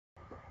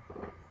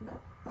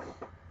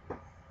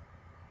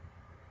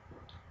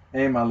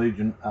Hey, my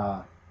Legion.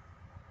 Yeah,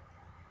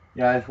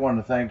 I just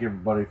wanted to thank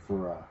everybody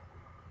for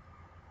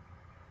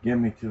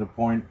getting me to the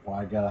point where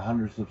I got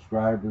 100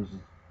 subscribers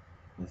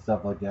and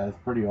stuff like that. It's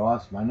pretty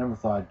awesome. I never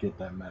thought I'd get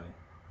that many.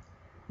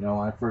 When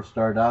I first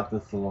started out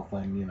this little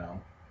thing,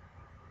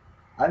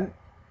 I,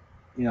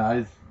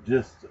 it's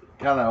just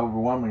kind of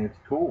overwhelming. It's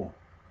cool.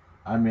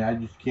 I mean, I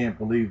just can't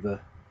believe the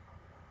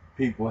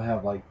people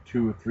have like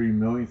 2 or 3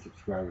 million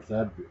subscribers.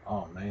 That'd be,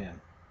 oh man.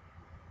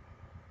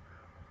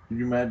 Could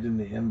you imagine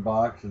the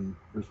inbox and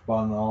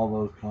respond to all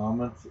those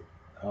comments?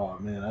 Oh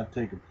man, that'd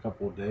take a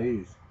couple of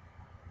days,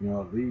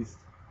 at least.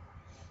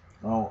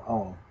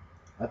 Oh,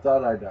 I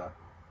thought I'd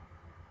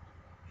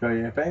show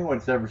you. If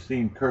anyone's ever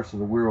seen Curse of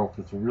the Werewolf,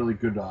 it's a really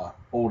good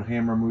old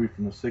Hammer movie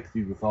from the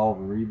 60s with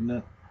Oliver Reed in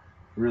it.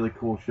 Really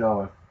cool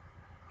show.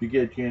 If you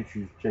get a chance,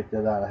 you should check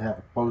that out. I have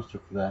a poster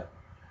for that.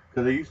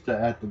 Because they used to,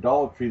 at the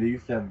Dollar Tree, they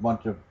used to have a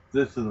bunch of,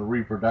 this is a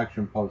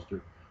reproduction poster.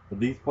 But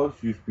these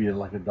posters used to be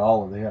like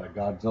 $1. They had a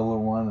Godzilla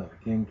one and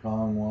a King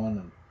Kong one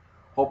and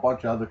a whole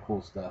bunch of other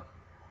cool stuff.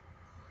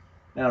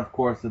 And of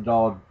course, the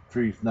Dollar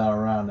Tree's not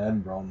around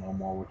Edinburgh no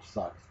more, which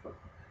sucks. But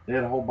they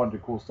had a whole bunch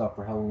of cool stuff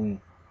for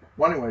Halloween.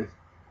 Well, anyways,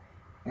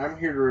 I'm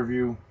here to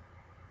review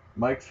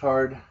Mike's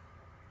Hard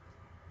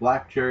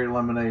Black Cherry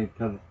Lemonade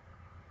because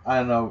I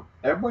don't know,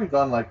 everybody's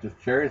on like this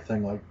cherry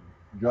thing, like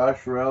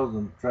Josh Rails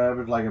and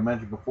Travis, like I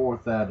mentioned before,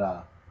 with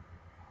that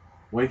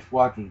Waste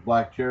Watchers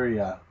Black Cherry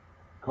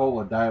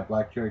Cola, Diet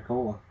Black Cherry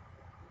Cola.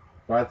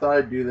 So I thought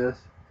I'd do this,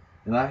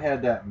 and I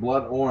had that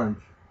Blood Orange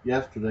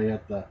yesterday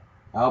at the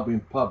Albion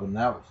Pub, and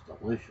that was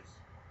delicious.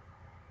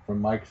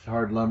 From Mike's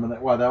Hard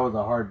Lemonade. Well, that was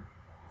a hard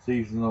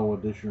seasonal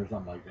edition or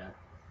something like that.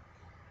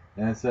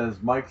 And it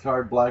says Mike's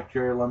Hard Black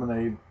Cherry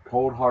Lemonade,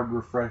 cold, hard,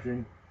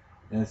 refreshing.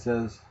 And it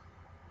says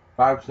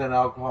 5%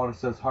 alcohol, and it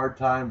says hard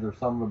times are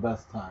some of the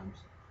best times.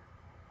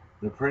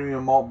 The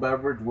premium malt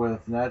beverage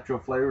with natural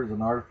flavors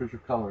and artificial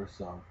colors.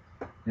 So,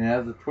 and it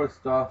has a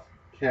twist off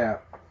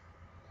cap.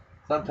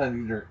 Sometimes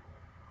these are,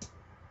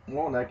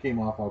 oh, that came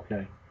off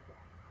okay.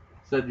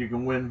 Said you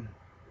can win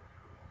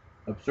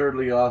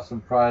absurdly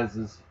awesome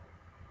prizes.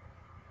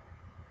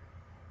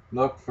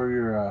 Look for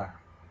your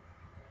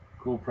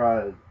cool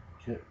prize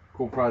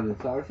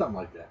inside or something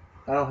like that.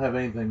 I don't have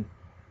anything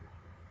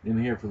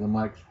in here for the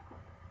mics.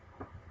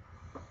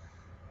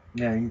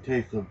 Yeah, you can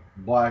taste the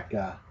black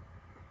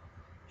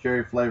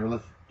cherry flavor.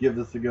 Let's give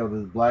this a go.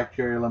 This is black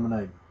cherry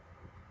lemonade.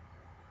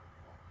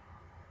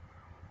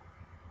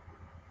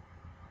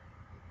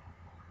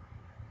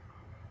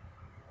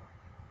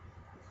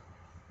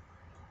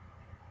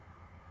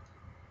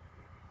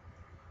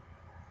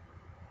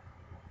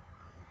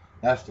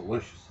 That's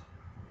delicious.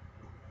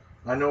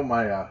 I know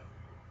my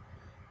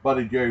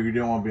buddy Jerry, who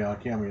didn't want to be on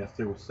camera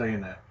yesterday, was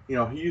saying that.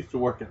 He used to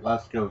work at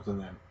Lesko's,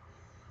 and then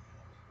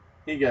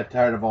he got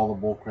tired of all the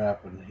bull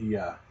crap, and he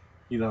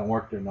doesn't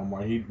work there no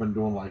more. He'd been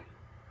doing like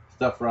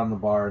stuff around the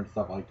bar and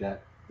stuff like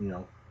that.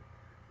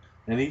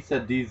 And he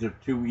said these are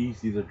too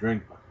easy to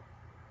drink, but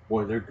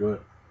boy, they're good.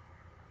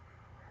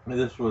 And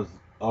this was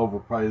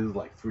overpriced. This was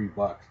like $3,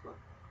 but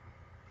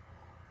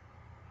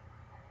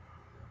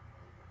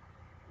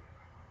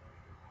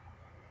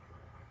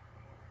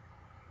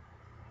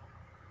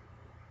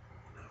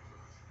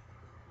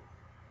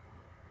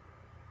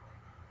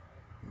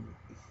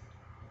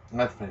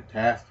that's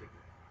fantastic.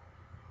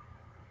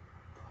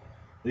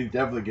 These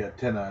definitely get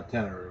 10 out of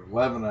 10 or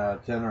 11 out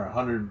of 10 or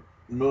 100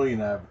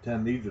 million out of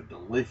 10. These are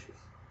delicious.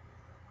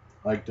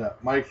 Like the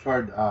Mike's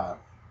Hard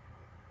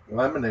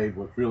lemonade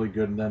was really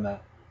good, and then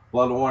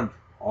Blood Orange,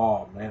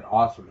 oh man,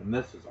 awesome. And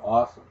this is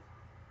awesome.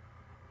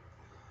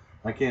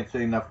 I can't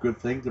say enough good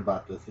things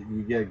about this.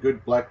 You get a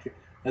good black cherry.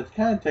 It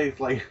kind of tastes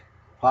like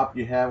pop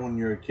you have when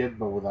you're a kid,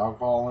 but with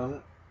alcohol in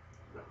it.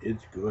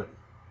 It's good.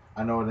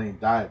 I know it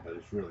ain't diet, but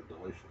it's really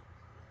delicious.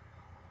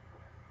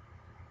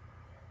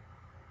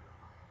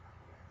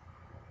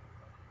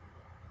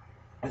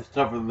 It's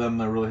tougher for them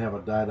to really have a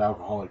diet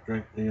alcoholic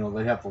drink. They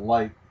have the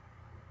light.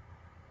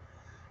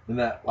 And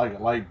that, like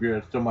a light beer,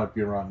 it still might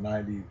be around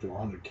 90 to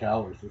 100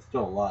 calories. It's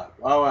still a lot.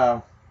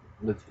 Oh,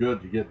 it's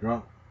good to get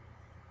drunk.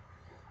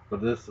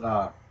 But this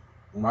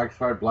Mike's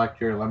Hard Black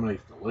Cherry Lemonade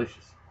is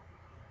delicious.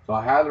 So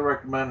I highly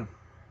recommend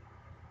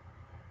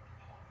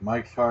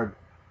Mike's Hard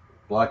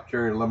Black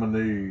Cherry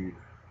Lemonade.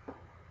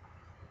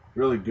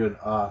 Really good.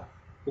 Was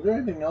there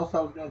anything else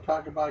I was going to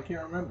talk about? I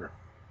can't remember.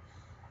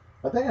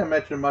 I think I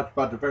mentioned much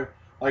about the fair.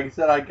 Like I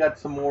said, I got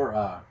some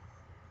more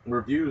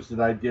reviews that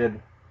I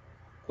did.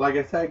 Like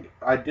I said,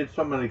 I did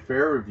so many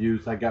fair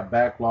reviews, I got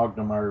backlogged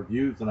on my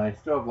reviews, and I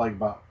still have like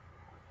about,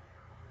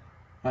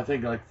 I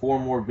think like 4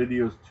 more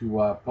videos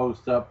to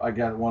post up. I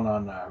got one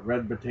on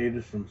red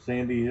potatoes from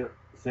Sandy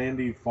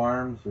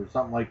Farms or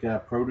something like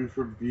that, produce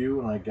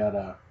review, and I got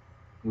a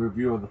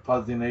review of the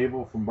Fuzzy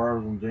Navel from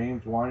Bartles and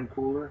James wine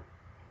cooler,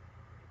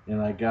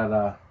 and I got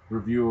a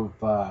review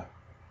of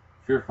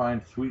Sure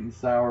Fine sweet and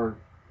sour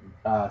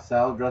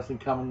salad dressing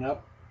coming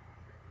up,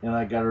 and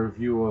I got a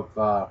review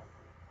of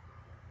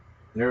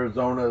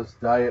Arizona's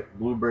Diet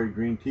Blueberry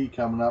Green Tea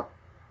coming up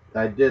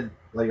that I did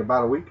like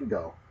about a week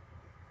ago.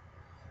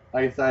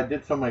 like I said, I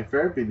did so many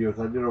fair videos.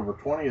 I did over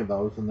 20 of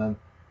those, and then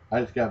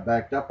I just got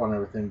backed up on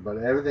everything. But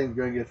everything's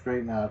going to get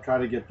straightened out. I'll try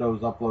to get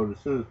those uploaded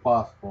as soon as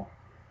possible.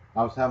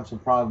 I was having some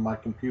problems with my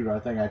computer. I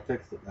think I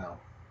fixed it now.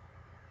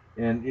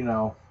 And, you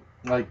know,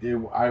 like,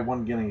 I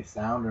wasn't getting any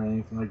sound or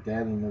anything like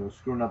that, and it was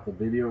screwing up the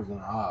videos, and,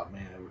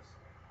 man, it was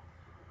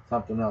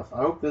something else. I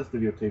hope this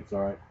videotape's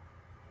alright.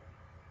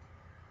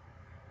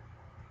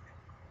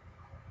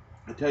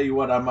 I tell you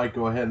what, I might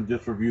go ahead and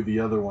just review the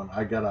other one.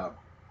 I got a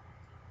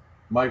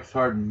Mike's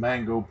Hard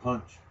Mango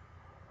Punch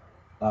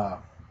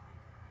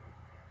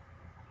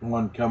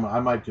one coming. I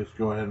might just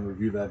go ahead and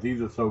review that.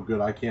 These are so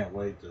good. I can't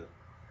wait to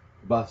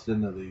bust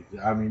into these.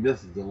 I mean,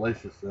 this is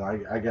delicious.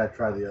 I gotta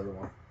try the other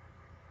one.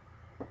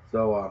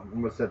 So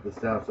I'm gonna set this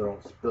down so I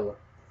don't spill it.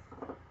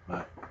 All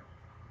right.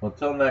 Well,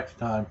 until next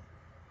time.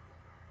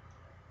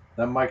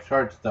 That Mike's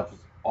Hard stuff is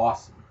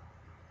awesome.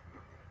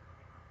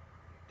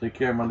 Take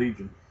care, my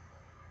legion.